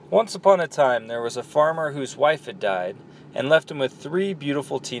Once upon a time, there was a farmer whose wife had died and left him with 3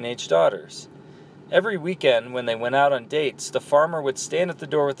 beautiful teenage daughters. Every weekend, when they went out on dates, the farmer would stand at the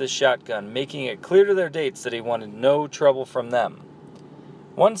door with his shotgun, making it clear to their dates that he wanted no trouble from them.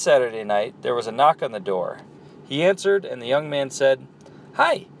 One Saturday night, there was a knock on the door. He answered, and the young man said,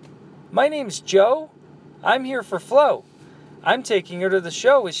 "Hi, my name's Joe. I'm here for Flo. I'm taking her to the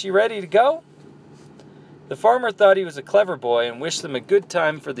show. Is she ready to go?" The farmer thought he was a clever boy and wished them a good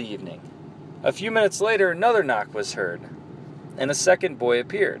time for the evening. A few minutes later, another knock was heard, and a second boy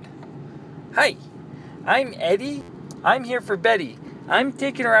appeared. "Hi, I'm Eddie. I'm here for Betty. I'm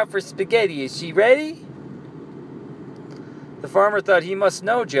taking her out for spaghetti. Is she ready?" The farmer thought he must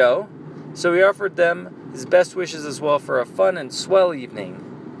know Joe, so he offered them his best wishes as well for a fun and swell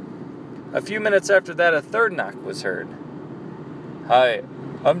evening. A few minutes after that, a third knock was heard. "Hi,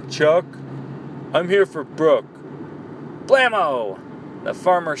 I'm Chuck. I'm here for Brooke." Blammo! The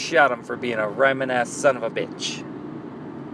farmer shot him for being a rhyming-ass son of a bitch.